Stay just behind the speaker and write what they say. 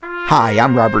Hi,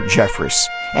 I'm Robert Jeffress,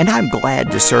 and I'm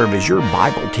glad to serve as your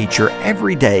Bible teacher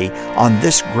every day on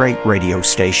this great radio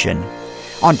station.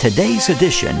 On today's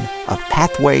edition of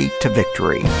Pathway to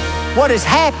Victory. What has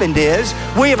happened is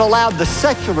we have allowed the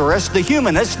secularists, the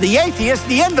humanists, the atheists,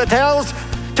 the infidels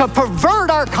to pervert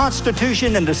our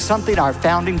Constitution into something our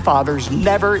founding fathers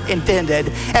never intended.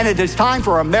 And it is time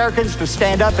for Americans to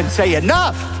stand up and say,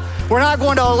 enough! We're not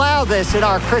going to allow this in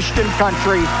our Christian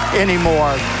country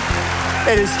anymore.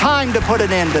 It is time to put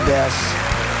an end to this.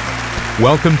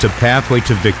 Welcome to Pathway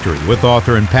to Victory with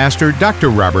author and pastor Dr.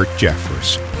 Robert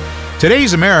Jeffress.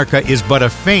 Today's America is but a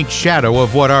faint shadow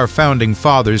of what our founding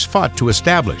fathers fought to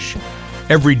establish.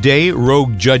 Every day,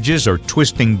 rogue judges are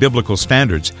twisting biblical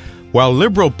standards, while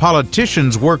liberal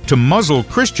politicians work to muzzle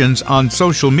Christians on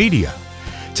social media.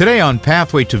 Today on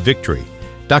Pathway to Victory,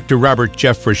 Dr. Robert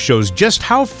Jeffress shows just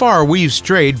how far we've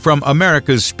strayed from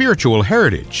America's spiritual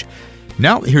heritage.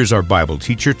 Now, here's our Bible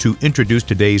teacher to introduce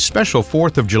today's special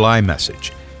 4th of July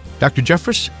message. Dr.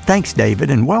 Jeffress? Thanks, David,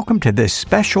 and welcome to this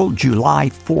special July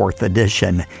 4th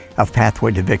edition of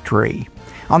Pathway to Victory.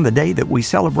 On the day that we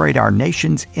celebrate our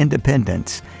nation's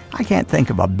independence, I can't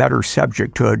think of a better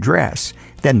subject to address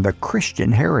than the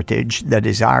Christian heritage that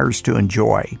is ours to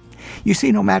enjoy. You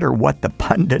see, no matter what the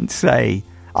pundits say,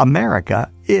 America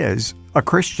is a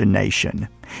Christian nation.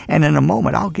 And in a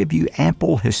moment, I'll give you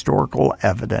ample historical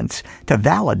evidence to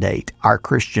validate our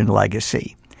Christian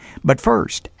legacy. But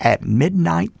first, at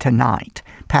midnight tonight,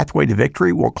 Pathway to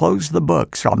Victory will close the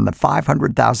books on the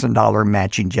 $500,000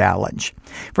 matching challenge.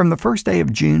 From the first day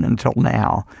of June until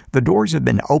now, the doors have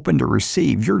been open to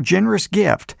receive your generous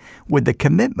gift with the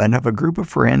commitment of a group of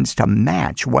friends to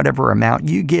match whatever amount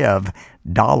you give,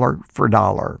 dollar for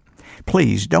dollar.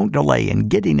 Please don't delay in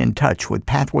getting in touch with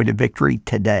Pathway to Victory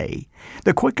today.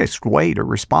 The quickest way to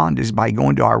respond is by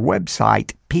going to our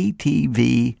website,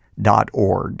 ptv.org.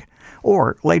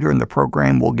 Or later in the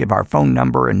program, we'll give our phone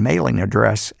number and mailing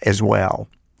address as well.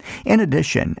 In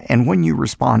addition, and when you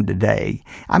respond today,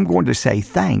 I'm going to say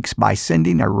thanks by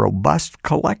sending a robust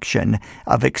collection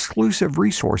of exclusive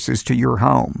resources to your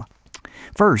home.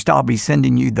 First, I'll be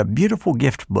sending you the beautiful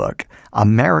gift book,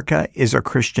 America is a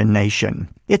Christian Nation.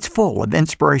 It's full of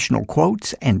inspirational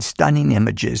quotes and stunning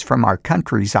images from our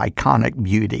country's iconic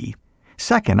beauty.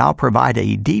 Second, I'll provide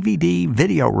a DVD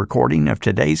video recording of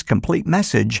today's complete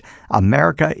message,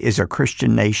 America is a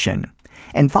Christian Nation.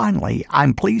 And finally,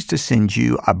 I'm pleased to send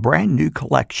you a brand new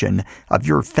collection of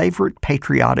your favorite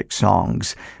patriotic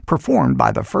songs performed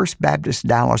by the First Baptist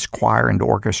Dallas Choir and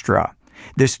Orchestra.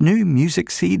 This new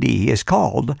music CD is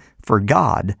called For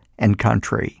God and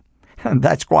Country.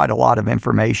 That's quite a lot of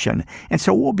information, and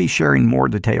so we'll be sharing more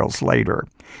details later.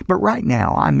 But right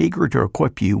now, I'm eager to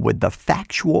equip you with the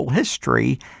factual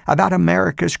history about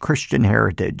America's Christian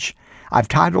heritage. I've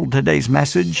titled today's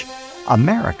message,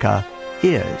 America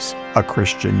is a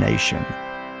Christian Nation.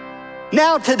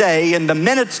 Now today, in the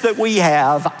minutes that we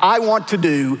have, I want to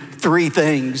do three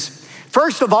things.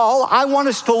 First of all, I want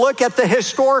us to look at the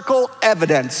historical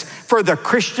evidence for the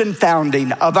Christian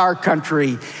founding of our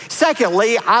country.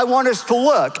 Secondly, I want us to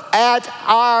look at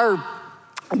our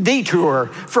detour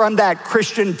from that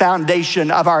Christian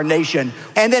foundation of our nation.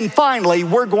 And then finally,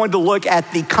 we're going to look at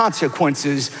the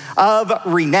consequences of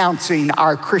renouncing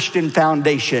our Christian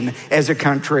foundation as a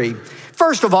country.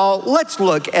 First of all, let's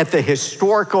look at the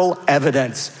historical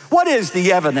evidence. What is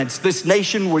the evidence this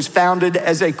nation was founded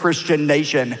as a Christian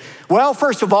nation? Well,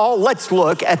 first of all, let's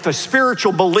look at the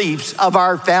spiritual beliefs of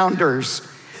our founders.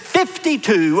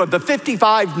 52 of the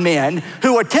 55 men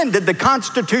who attended the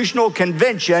Constitutional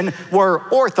Convention were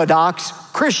Orthodox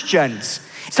Christians.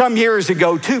 Some years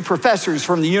ago, two professors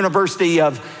from the University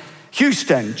of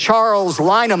Houston, Charles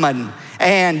Lineman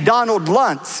and Donald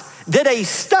Luntz, did a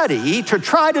study to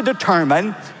try to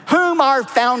determine whom our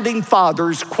founding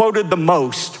fathers quoted the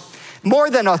most. More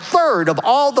than a third of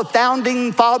all the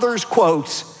founding fathers'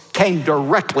 quotes came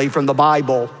directly from the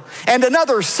Bible. And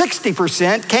another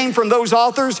 60% came from those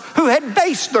authors who had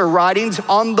based their writings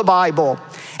on the Bible.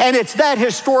 And it's that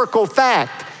historical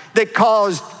fact that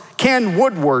caused Ken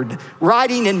Woodward,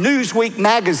 writing in Newsweek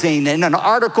magazine in an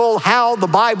article, How the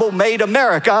Bible Made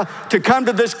America, to come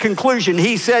to this conclusion.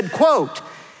 He said, quote,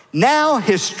 "Now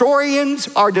historians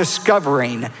are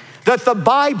discovering that the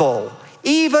Bible,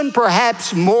 even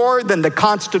perhaps more than the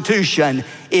Constitution,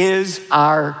 is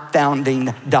our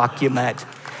founding document."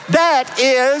 That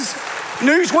is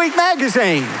Newsweek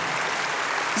magazine.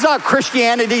 It's not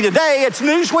Christianity Today, it's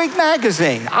Newsweek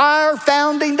magazine. Our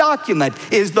founding document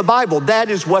is the Bible. That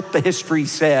is what the history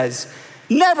says.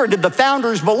 Never did the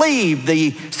founders believe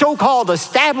the so-called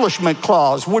Establishment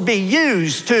Clause would be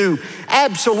used to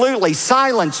absolutely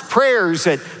silence prayers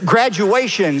at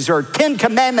graduations or Ten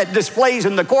Commandment displays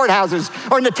in the courthouses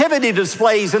or nativity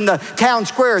displays in the town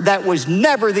square. That was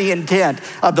never the intent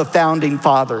of the founding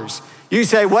fathers. You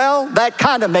say, well, that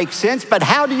kind of makes sense, but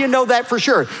how do you know that for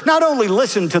sure? Not only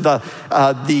listen to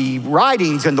the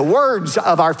writings and the words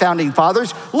of our founding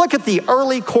fathers, look at the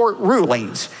early court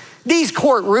rulings. These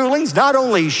court rulings not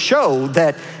only show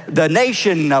that the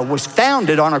nation was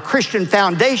founded on a Christian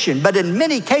foundation, but in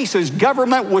many cases,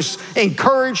 government was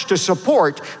encouraged to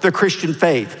support the Christian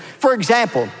faith. For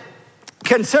example,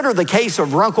 consider the case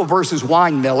of Runkle versus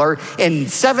Weinmiller in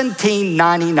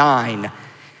 1799.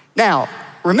 Now,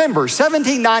 remember,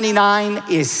 1799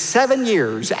 is 7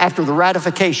 years after the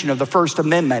ratification of the First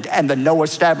Amendment and the no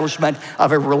establishment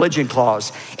of a religion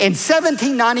clause. In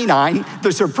 1799,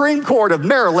 the Supreme Court of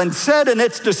Maryland said in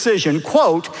its decision,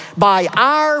 quote, "By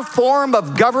our form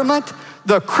of government,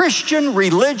 the Christian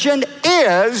religion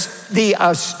is the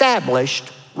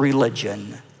established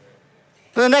religion."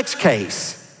 The next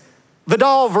case,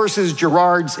 Vidal versus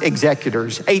Girard's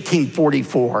Executors,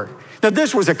 1844. Now,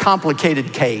 this was a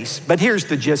complicated case, but here's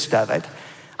the gist of it.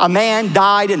 A man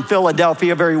died in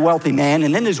Philadelphia, a very wealthy man,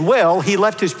 and in his will, he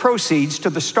left his proceeds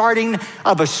to the starting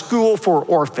of a school for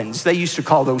orphans. They used to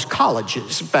call those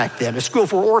colleges back then, a school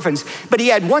for orphans. But he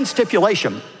had one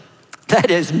stipulation.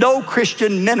 That is, no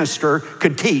Christian minister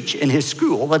could teach in his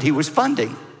school that he was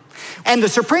funding. And the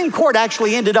Supreme Court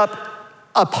actually ended up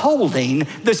upholding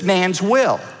this man's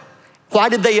will. Why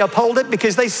did they uphold it?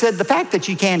 Because they said the fact that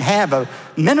you can't have a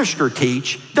minister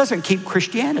teach doesn't keep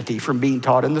Christianity from being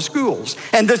taught in the schools.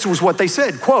 And this was what they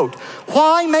said, quote,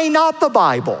 "Why may not the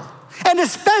Bible, and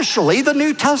especially the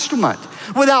New Testament,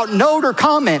 without note or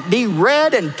comment, be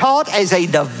read and taught as a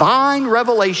divine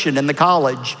revelation in the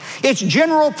college? Its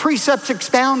general precepts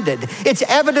expounded, its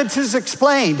evidences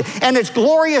explained, and its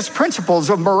glorious principles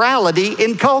of morality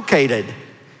inculcated."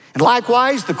 And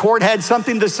likewise, the court had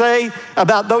something to say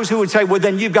about those who would say, well,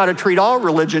 then you've got to treat all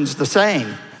religions the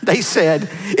same. They said,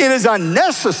 "It is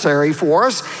unnecessary for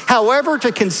us, however,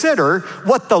 to consider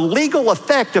what the legal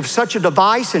effect of such a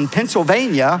device in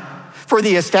Pennsylvania for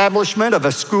the establishment of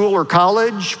a school or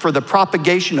college, for the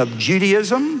propagation of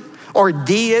Judaism or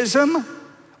deism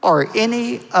or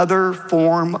any other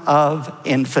form of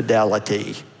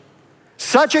infidelity.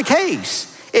 Such a case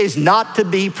is not to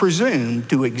be presumed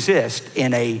to exist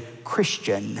in a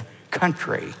Christian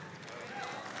country."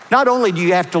 Not only do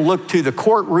you have to look to the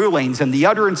court rulings and the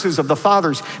utterances of the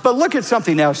fathers, but look at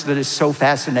something else that is so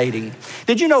fascinating.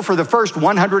 Did you know for the first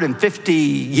 150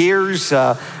 years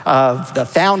of the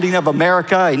founding of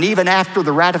America, and even after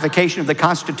the ratification of the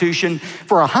Constitution,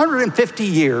 for 150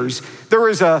 years, there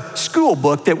was a school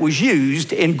book that was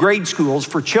used in grade schools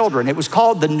for children. It was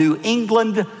called the New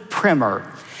England Primer.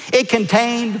 It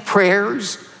contained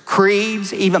prayers,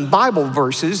 creeds, even Bible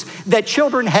verses that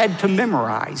children had to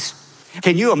memorize.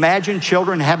 Can you imagine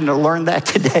children having to learn that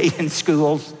today in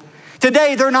schools?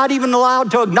 Today, they're not even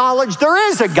allowed to acknowledge there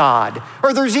is a God,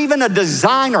 or there's even a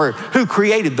designer who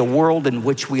created the world in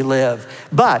which we live.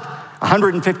 But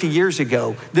 150 years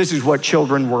ago, this is what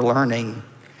children were learning.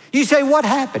 You say, what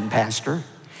happened, Pastor?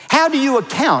 How do you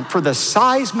account for the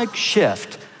seismic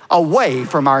shift away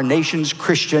from our nation's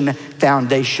Christian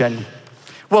foundation?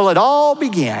 Well, it all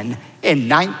began in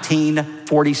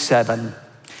 1947.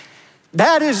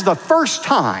 That is the first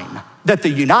time that the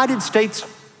United States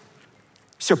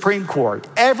Supreme Court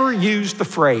ever used the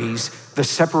phrase, the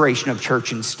separation of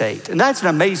church and state. And that's an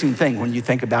amazing thing when you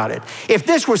think about it. If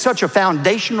this was such a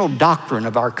foundational doctrine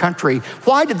of our country,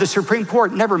 why did the Supreme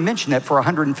Court never mention it for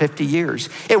 150 years?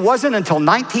 It wasn't until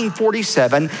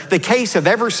 1947, the case of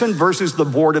Everson versus the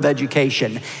Board of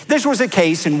Education. This was a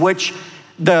case in which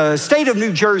the state of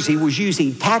New Jersey was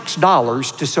using tax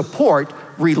dollars to support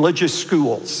religious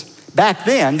schools. Back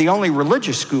then, the only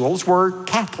religious schools were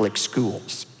Catholic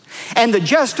schools. And the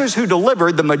justice who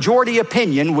delivered the majority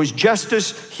opinion was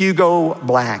Justice Hugo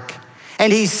Black.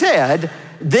 And he said,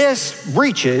 this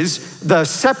breaches the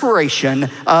separation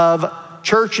of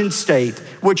church and state,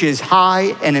 which is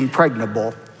high and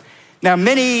impregnable. Now,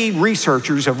 many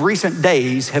researchers of recent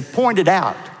days have pointed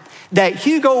out that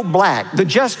Hugo Black, the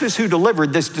justice who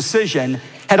delivered this decision,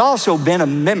 had also been a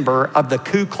member of the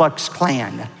Ku Klux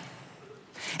Klan.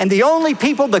 And the only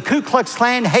people the Ku Klux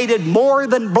Klan hated more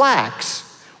than blacks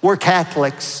were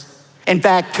Catholics. In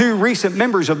fact, two recent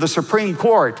members of the Supreme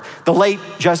Court, the late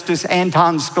Justice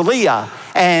Anton Scalia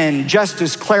and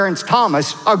Justice Clarence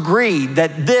Thomas, agreed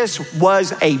that this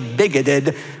was a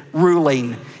bigoted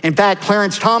ruling. In fact,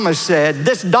 Clarence Thomas said,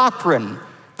 this doctrine,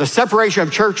 The separation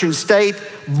of church and state,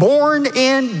 born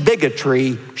in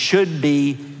bigotry, should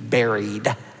be buried.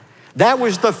 That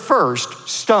was the first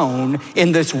stone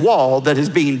in this wall that is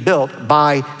being built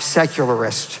by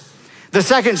secularists. The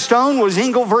second stone was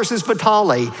Engel versus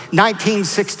Vitale,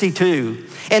 1962.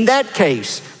 In that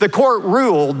case, the court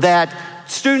ruled that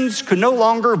students could no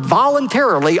longer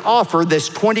voluntarily offer this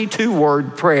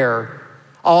 22-word prayer.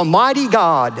 Almighty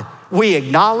God, we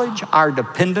acknowledge our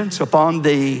dependence upon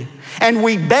thee, and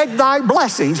we beg thy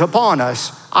blessings upon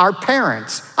us, our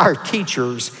parents, our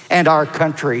teachers, and our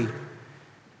country.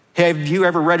 Have you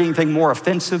ever read anything more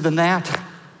offensive than that?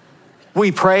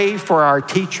 We pray for our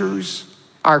teachers,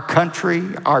 our country,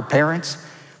 our parents.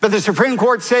 But the Supreme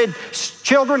Court said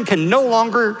children can no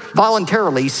longer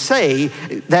voluntarily say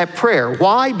that prayer.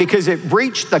 Why? Because it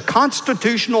breached the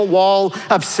constitutional wall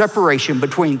of separation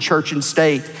between church and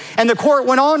state. And the court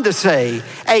went on to say,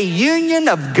 a union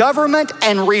of government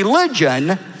and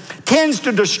religion tends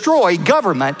to destroy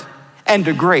government and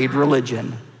degrade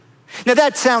religion. Now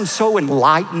that sounds so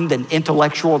enlightened and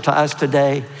intellectual to us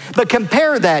today, but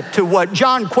compare that to what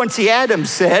John Quincy Adams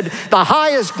said, the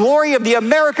highest glory of the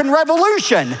American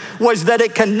Revolution was that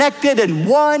it connected in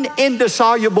one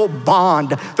indissoluble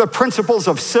bond the principles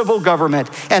of civil government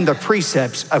and the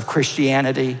precepts of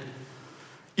Christianity.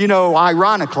 You know,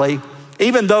 ironically,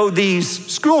 even though these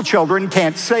school children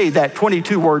can't say that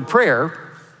 22-word prayer,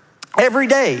 every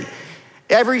day,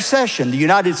 every session, the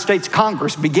United States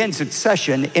Congress begins its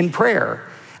session in prayer.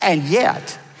 And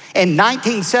yet, in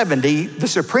 1970, the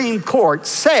Supreme Court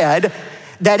said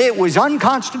that it was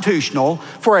unconstitutional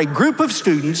for a group of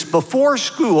students before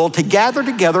school to gather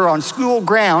together on school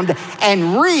ground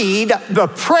and read the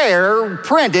prayer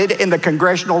printed in the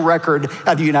Congressional Record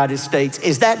of the United States.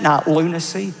 Is that not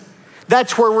lunacy?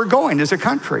 That's where we're going as a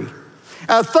country.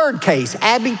 A third case,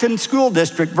 Abington School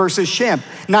District versus Shemp,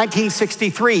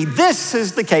 1963. This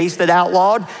is the case that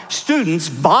outlawed students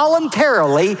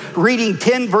voluntarily reading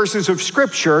 10 verses of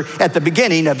scripture at the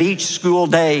beginning of each school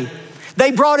day.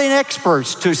 They brought in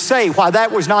experts to say why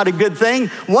that was not a good thing.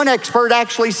 One expert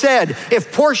actually said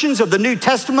if portions of the New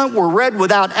Testament were read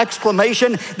without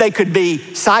exclamation, they could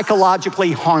be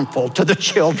psychologically harmful to the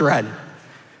children.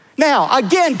 Now,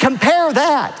 again, compare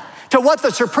that to what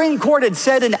the Supreme Court had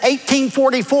said in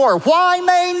 1844. Why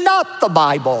may not the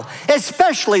Bible,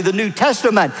 especially the New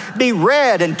Testament, be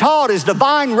read and taught as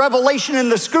divine revelation in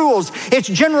the schools, its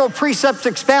general precepts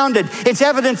expounded, its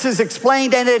evidences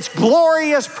explained, and its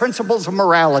glorious principles of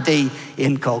morality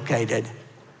inculcated?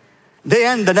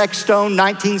 Then the next stone,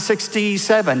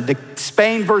 1967,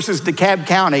 Spain versus DeKalb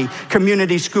County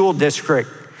Community School District.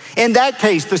 In that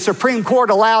case, the Supreme Court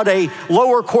allowed a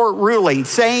lower court ruling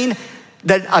saying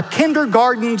that a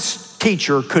kindergarten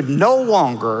teacher could no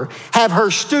longer have her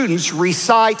students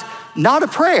recite not a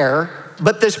prayer,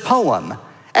 but this poem.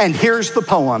 And here's the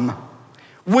poem.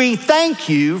 We thank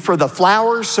you for the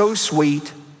flowers so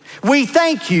sweet. We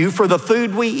thank you for the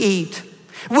food we eat.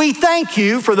 We thank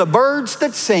you for the birds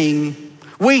that sing.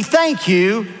 We thank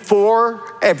you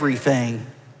for everything.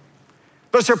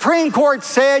 The Supreme Court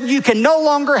said you can no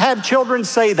longer have children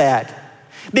say that,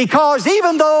 because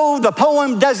even though the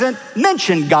poem doesn't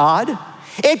mention God,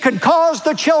 it could cause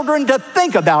the children to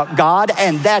think about God,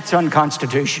 and that's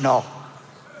unconstitutional.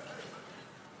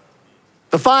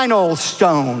 The final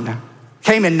stone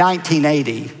came in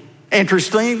 1980.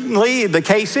 Interestingly, the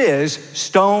case is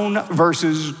Stone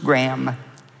versus Graham.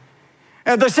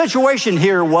 And the situation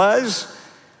here was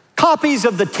copies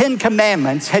of the 10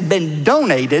 Commandments had been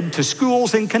donated to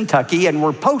schools in Kentucky and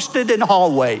were posted in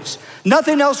hallways.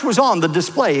 Nothing else was on the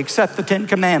display except the 10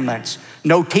 Commandments.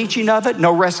 No teaching of it,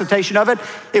 no recitation of it.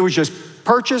 It was just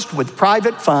purchased with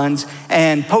private funds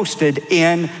and posted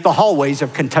in the hallways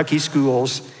of Kentucky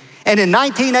schools. And in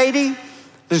 1980,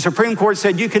 the Supreme Court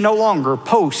said you can no longer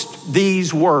post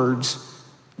these words,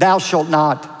 thou shalt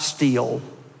not steal,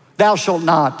 thou shalt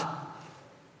not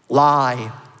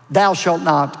lie, thou shalt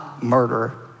not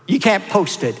murder. You can't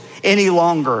post it any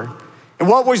longer. And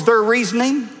what was their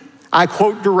reasoning? I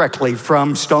quote directly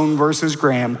from Stone versus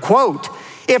Graham. Quote,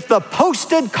 if the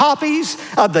posted copies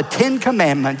of the 10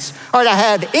 Commandments are to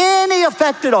have any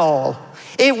effect at all,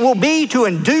 it will be to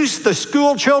induce the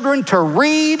school children to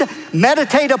read,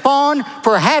 meditate upon,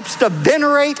 perhaps to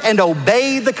venerate and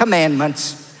obey the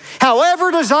commandments.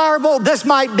 However desirable this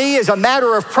might be as a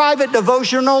matter of private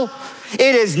devotional,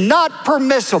 it is not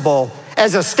permissible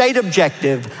as a state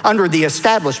objective under the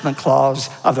Establishment Clause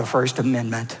of the First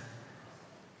Amendment.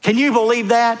 Can you believe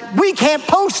that? We can't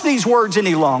post these words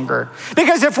any longer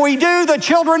because if we do, the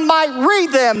children might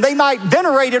read them. They might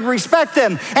venerate and respect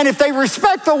them. And if they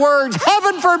respect the words,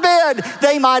 heaven forbid,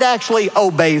 they might actually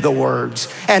obey the words.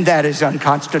 And that is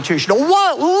unconstitutional.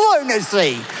 What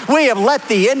lunacy! We have let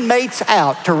the inmates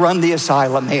out to run the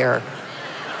asylum here.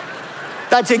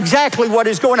 That's exactly what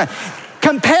is going on.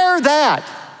 Compare that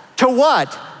to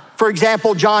what, for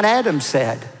example, John Adams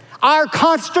said. Our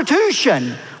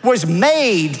Constitution was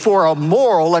made for a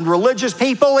moral and religious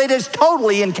people. It is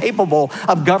totally incapable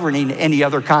of governing any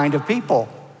other kind of people.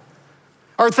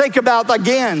 Or think about,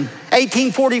 again,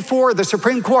 1844, the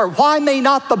Supreme Court. Why may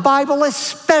not the Bible,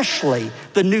 especially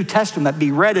the New Testament,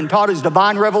 be read and taught as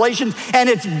divine revelation and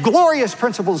its glorious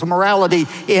principles of morality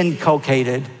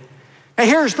inculcated? Now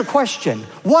here's the question.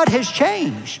 What has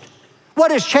changed? What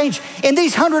has changed? In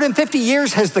these 150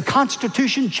 years, has the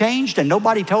Constitution changed and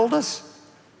nobody told us?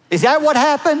 Is that what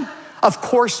happened? Of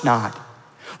course not.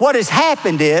 What has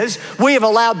happened is we have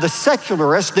allowed the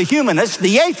secularists, the humanists,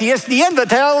 the atheists, the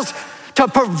infidels to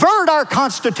pervert our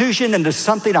Constitution into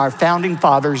something our founding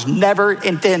fathers never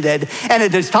intended. And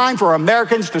it is time for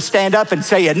Americans to stand up and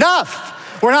say,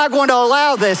 enough. We're not going to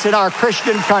allow this in our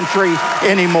Christian country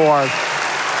anymore.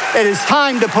 It is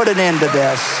time to put an end to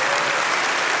this.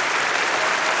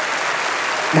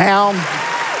 Now,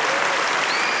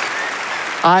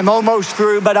 I'm almost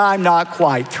through, but I'm not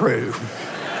quite through.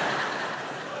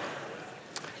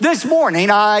 This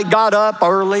morning, I got up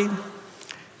early,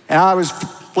 and I was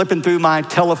flipping through my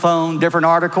telephone, different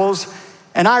articles,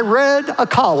 and I read a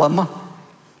column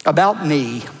about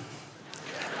me.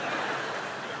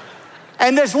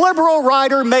 And this liberal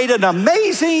writer made an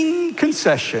amazing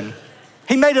concession.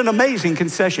 He made an amazing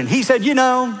concession. He said, you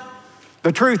know,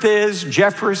 the truth is,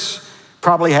 Jeffress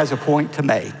probably has a point to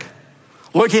make.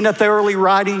 Looking at the early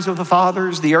writings of the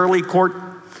fathers, the early court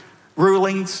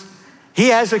rulings, he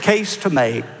has a case to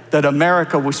make that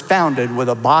America was founded with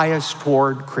a bias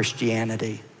toward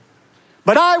Christianity.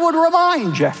 But I would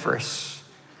remind Jeffress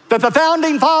that the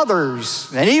founding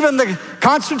fathers and even the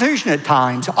Constitution at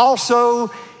times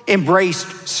also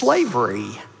embraced slavery.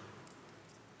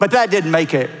 But that didn't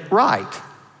make it right.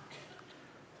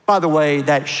 By the way,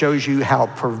 that shows you how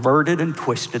perverted and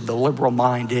twisted the liberal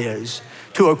mind is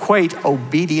to equate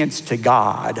obedience to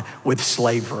God with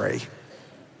slavery.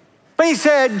 But he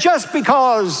said, just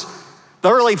because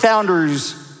the early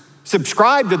founders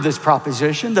subscribed to this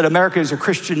proposition that America is a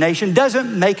Christian nation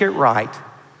doesn't make it right.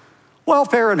 Well,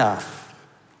 fair enough.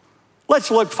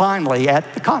 Let's look finally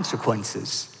at the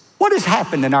consequences. What has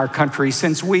happened in our country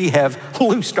since we have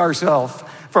loosed ourselves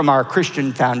from our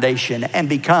Christian foundation and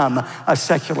become a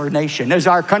secular nation? Is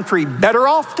our country better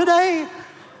off today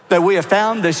that we have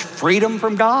found this freedom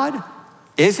from God?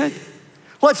 Is it?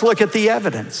 Let's look at the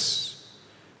evidence.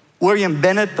 William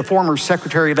Bennett, the former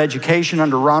Secretary of Education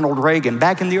under Ronald Reagan,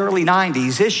 back in the early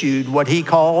 90s, issued what he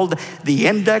called the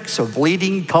Index of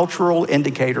Leading Cultural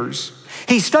Indicators.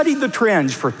 He studied the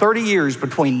trends for 30 years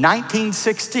between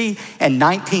 1960 and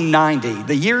 1990,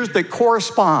 the years that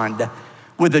correspond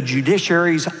with the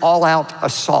judiciary's all-out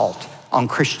assault on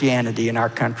Christianity in our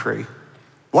country.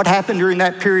 What happened during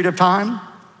that period of time?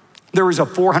 There was a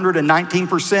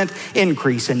 419%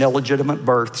 increase in illegitimate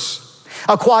births,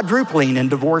 a quadrupling in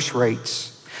divorce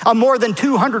rates, a more than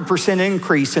 200%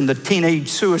 increase in the teenage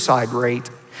suicide rate,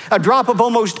 a drop of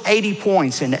almost 80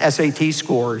 points in SAT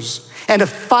scores, and a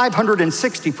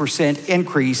 560%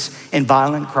 increase in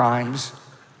violent crimes.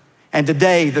 And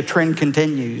today, the trend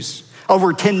continues.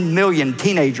 Over 10 million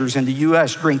teenagers in the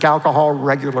U.S. drink alcohol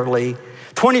regularly.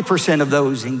 20% of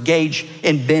those engage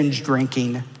in binge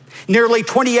drinking. Nearly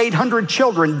 2,800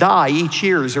 children die each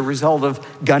year as a result of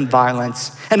gun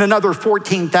violence, and another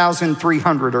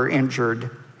 14,300 are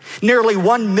injured. Nearly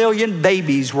 1 million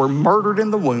babies were murdered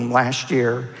in the womb last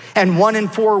year, and 1 in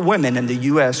 4 women in the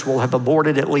U.S. will have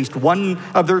aborted at least one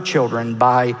of their children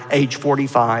by age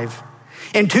 45.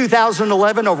 In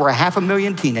 2011, over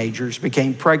 500,000 teenagers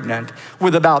became pregnant,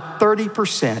 with about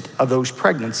 30% of those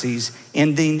pregnancies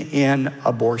ending in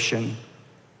abortion.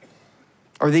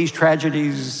 Are these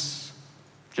tragedies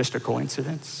just a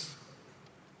coincidence?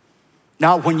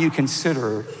 Not when you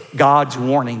consider God's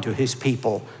warning to his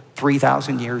people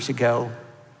 3,000 years ago.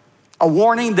 A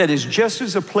warning that is just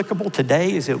as applicable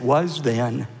today as it was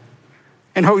then.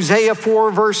 In Hosea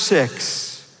 4, verse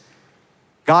 6,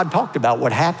 God talked about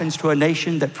what happens to a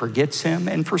nation that forgets him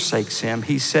and forsakes him.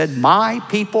 He said, my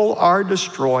people are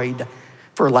destroyed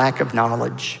for lack of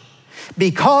knowledge.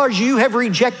 Because you have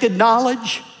rejected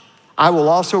knowledge, I will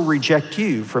also reject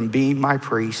you from being my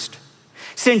priest.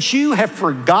 Since you have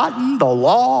forgotten the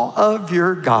law of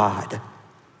your God,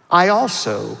 I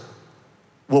also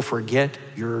will forget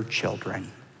your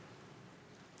children.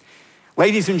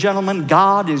 Ladies and gentlemen,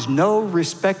 God is no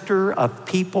respecter of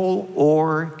people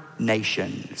or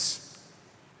nations.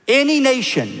 Any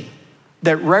nation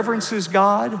that reverences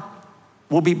God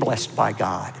will be blessed by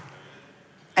God.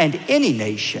 And any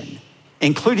nation,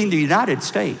 including the United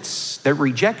States, that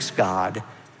rejects God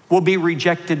will be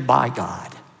rejected by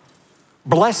God.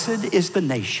 Blessed is the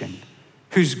nation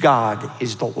whose God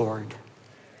is the Lord.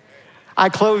 I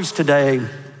close today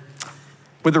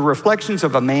with the reflections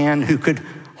of a man who could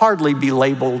hardly be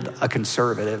labeled a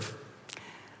conservative.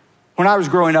 When I was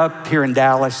growing up here in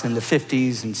Dallas in the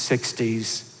 50s and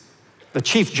 60s, the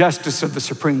Chief Justice of the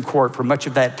Supreme Court for much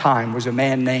of that time was a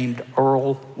man named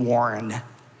Earl Warren.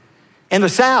 In the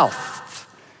South,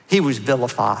 he was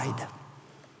vilified.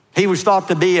 He was thought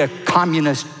to be a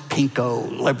communist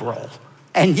pinko liberal.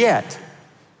 And yet,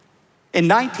 in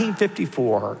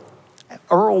 1954,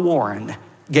 Earl Warren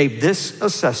gave this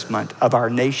assessment of our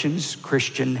nation's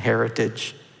Christian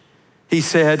heritage. He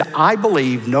said, "I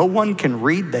believe no one can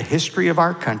read the history of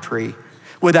our country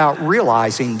without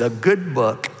realizing the good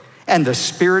book and the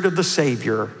spirit of the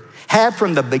Savior have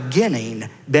from the beginning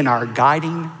been our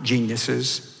guiding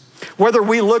geniuses. Whether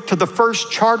we look to the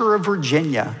first charter of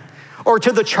Virginia, or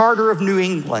to the charter of New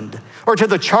England, or to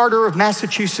the charter of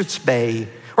Massachusetts Bay,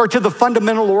 or to the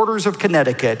fundamental orders of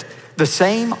Connecticut, the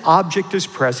same object is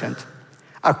present: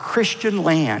 a Christian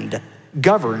land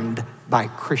governed by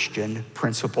Christian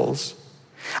principles.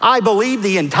 I believe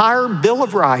the entire Bill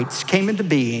of Rights came into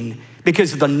being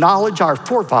because of the knowledge our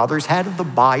forefathers had of the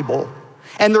Bible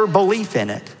and their belief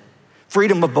in it.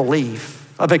 Freedom of belief,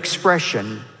 of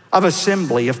expression, of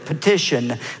assembly, of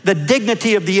petition, the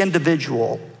dignity of the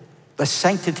individual, the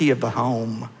sanctity of the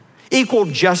home, equal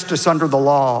justice under the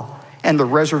law, and the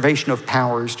reservation of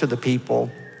powers to the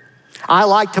people. I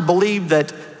like to believe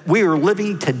that we are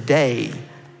living today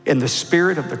in the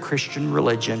spirit of the Christian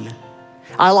religion.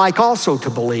 I like also to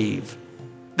believe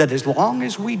that as long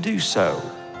as we do so,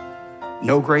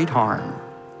 no great harm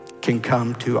can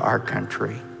come to our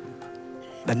country.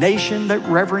 The nation that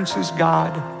reverences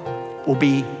God will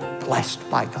be blessed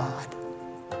by God.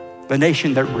 The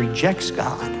nation that rejects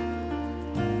God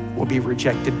will be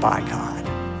rejected by God.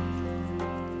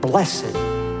 Blessed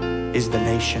is the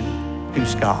nation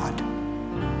whose God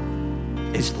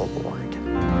is the Lord.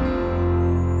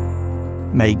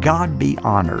 May God be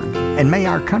honored, and may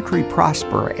our country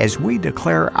prosper as we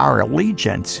declare our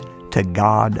allegiance to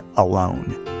God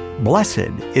alone.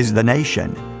 Blessed is the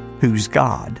nation whose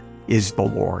God is the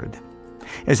Lord.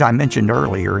 As I mentioned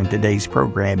earlier in today's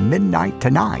program, midnight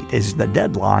tonight is the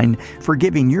deadline for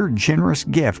giving your generous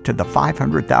gift to the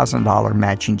 $500,000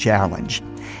 matching challenge.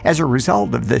 As a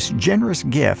result of this generous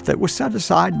gift that was set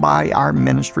aside by our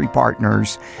ministry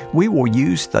partners, we will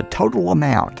use the total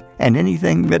amount and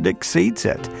anything that exceeds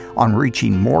it on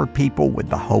reaching more people with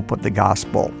the hope of the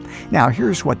gospel. Now,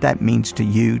 here's what that means to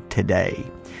you today.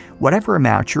 Whatever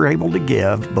amount you're able to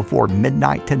give before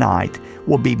midnight tonight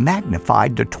will be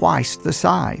magnified to twice the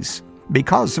size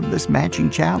because of this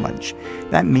matching challenge.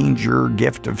 That means your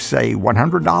gift of, say,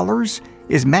 $100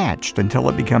 is matched until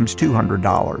it becomes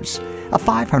 $200. A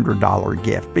 $500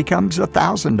 gift becomes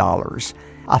 $1,000.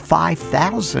 A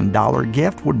 $5,000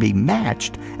 gift would be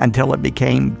matched until it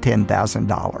became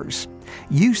 $10,000.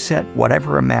 You set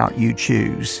whatever amount you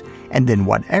choose, and then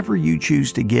whatever you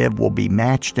choose to give will be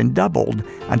matched and doubled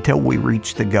until we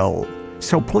reach the goal.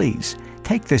 So please,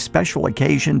 take this special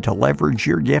occasion to leverage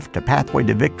your gift to Pathway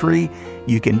to Victory.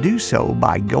 You can do so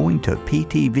by going to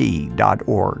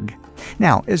ptv.org.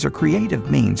 Now, as a creative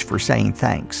means for saying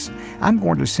thanks, I'm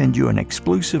going to send you an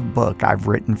exclusive book I've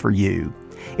written for you.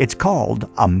 It's called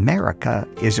America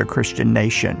is a Christian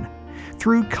Nation.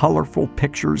 Through colorful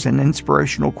pictures and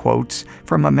inspirational quotes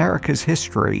from America's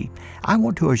history, I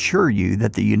want to assure you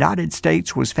that the United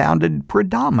States was founded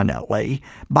predominantly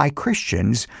by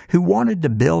Christians who wanted to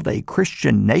build a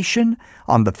Christian nation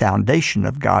on the foundation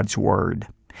of God's Word.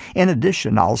 In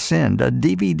addition, I'll send a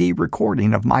DVD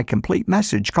recording of my complete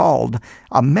message called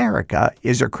America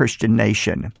is a Christian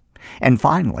Nation. And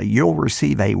finally, you'll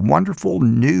receive a wonderful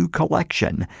new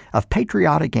collection of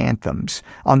patriotic anthems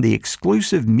on the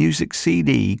exclusive music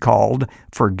CD called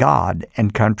For God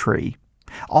and Country.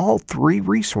 All three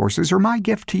resources are my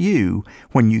gift to you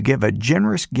when you give a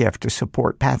generous gift to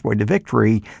support Pathway to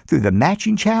Victory through the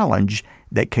matching challenge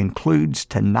that concludes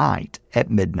tonight at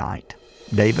midnight.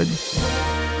 David?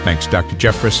 Thanks, Dr.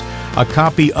 Jeffress. A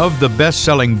copy of the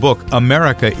best-selling book,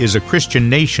 America is a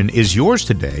Christian Nation, is yours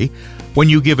today when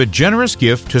you give a generous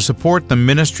gift to support the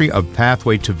ministry of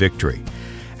Pathway to Victory.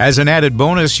 As an added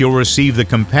bonus, you'll receive the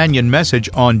companion message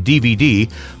on DVD,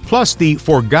 plus the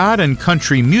For God and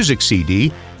Country music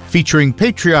CD featuring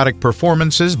patriotic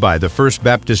performances by the First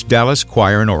Baptist Dallas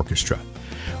Choir and Orchestra.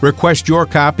 Request your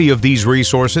copy of these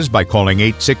resources by calling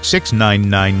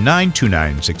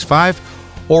 866-999-2965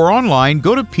 or online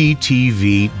go to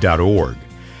ptv.org.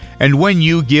 And when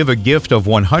you give a gift of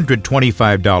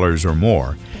 $125 or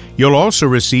more, you'll also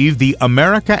receive the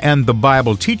America and the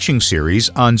Bible teaching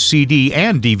series on CD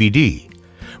and DVD.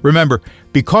 Remember,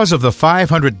 because of the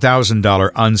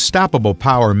 $500,000 Unstoppable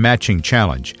Power Matching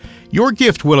Challenge, your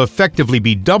gift will effectively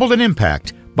be doubled in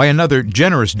impact by another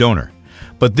generous donor.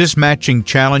 But this matching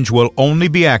challenge will only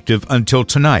be active until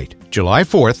tonight, July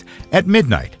 4th, at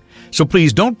midnight. So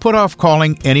please don't put off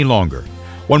calling any longer.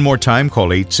 One more time, call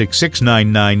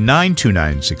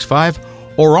 866-999-2965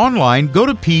 or online go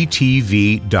to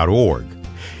ptv.org.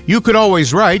 You could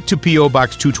always write to P.O.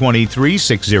 Box 223,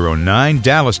 609,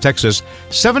 Dallas, Texas,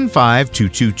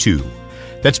 75222.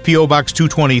 That's P.O. Box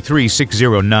 223,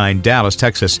 609, Dallas,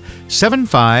 Texas,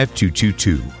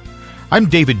 75222. I'm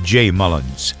David J.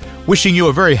 Mullins, wishing you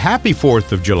a very happy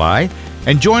 4th of July,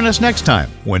 and join us next time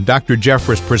when Dr.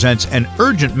 Jeffress presents an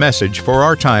urgent message for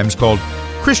our times called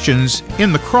Christians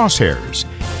in the Crosshairs,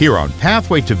 here on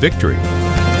Pathway to Victory.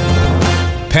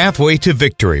 Pathway to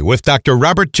Victory with Dr.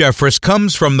 Robert Jeffress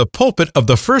comes from the pulpit of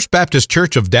the First Baptist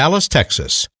Church of Dallas, Texas.